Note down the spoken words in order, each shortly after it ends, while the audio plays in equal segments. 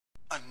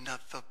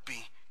another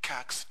beat,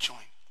 cocks a joint.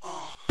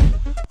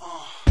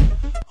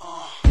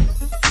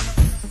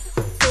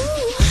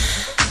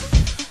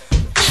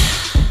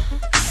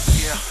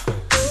 Yeah.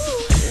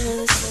 You know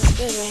this feels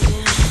good right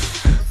now.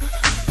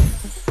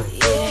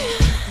 Yeah.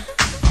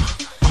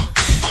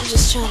 I'm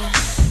just trying to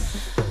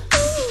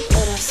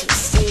let off some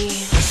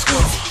steam. Let's go.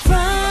 It's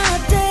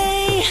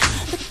Friday,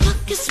 the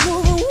clock is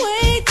moving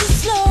way too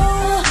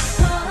slow.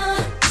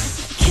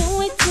 Can't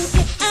wait to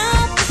get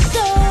out the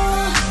door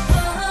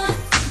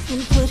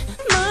and put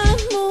my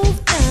move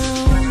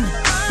down.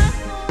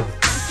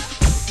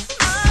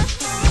 I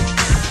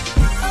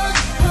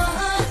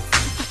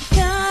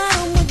got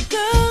all my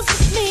girls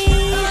with me.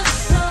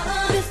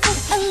 Before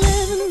I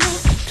live in the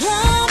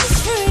club is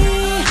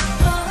free.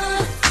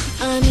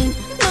 I'm in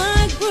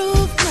my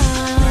groove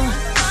now.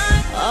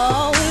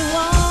 All we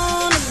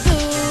wanna do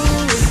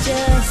is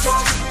just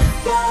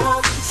let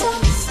off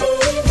some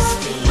steam.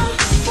 I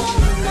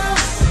wanna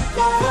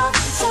let off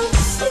some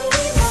steam.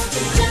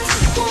 Just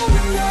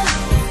wanna let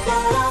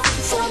off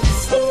some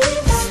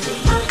steam.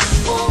 I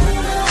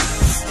wanna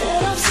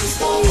let off some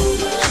steam.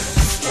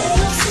 Let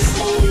off some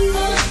steam.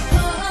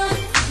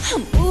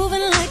 I'm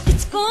moving like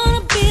it's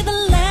gonna be the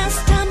last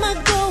time I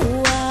go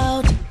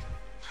out.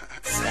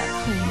 Stop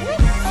playing.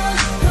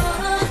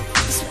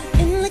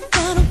 Sweating like I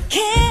don't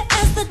care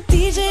as the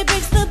DJ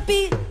breaks the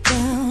beat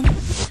down.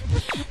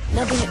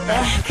 Now bring it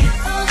back.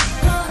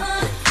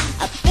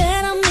 I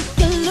bet I'll make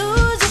you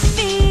lose your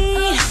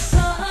feet.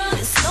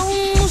 It's slow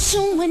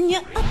motion when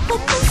you're up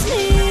against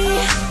me.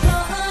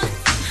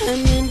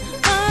 I'm in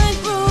my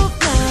groove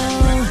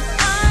now.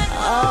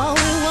 All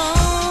we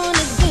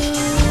wanna do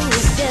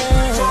is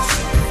just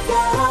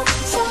let off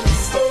some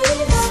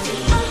steam.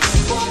 I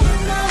wanna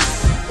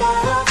let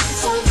off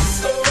some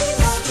steam.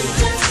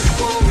 Just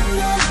wanna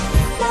let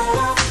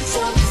off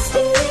some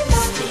steam.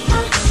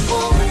 I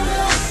wanna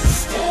let off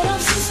some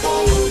steam.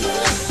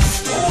 Let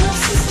off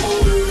some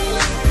steam.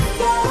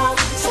 Let off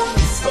some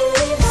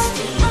steam.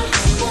 I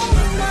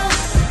wanna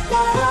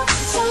let off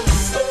some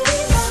steam.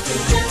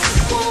 Just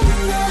wanna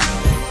let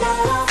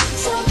off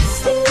some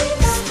steam.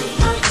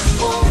 I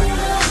wanna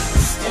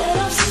let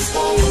off some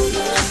steam.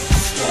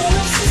 Let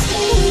off some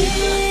steam.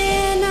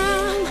 And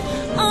I'm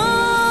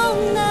on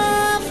the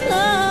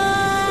floor.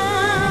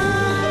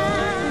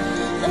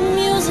 The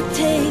music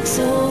takes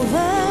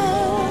over.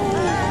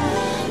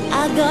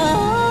 I go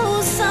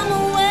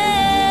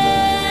somewhere,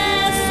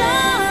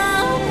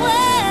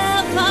 somewhere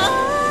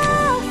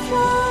far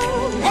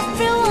from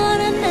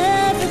everyone and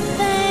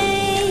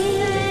everything.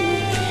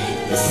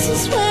 This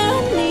is where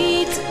I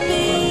need to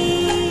be.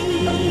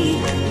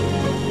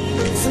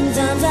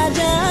 Sometimes I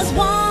just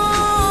want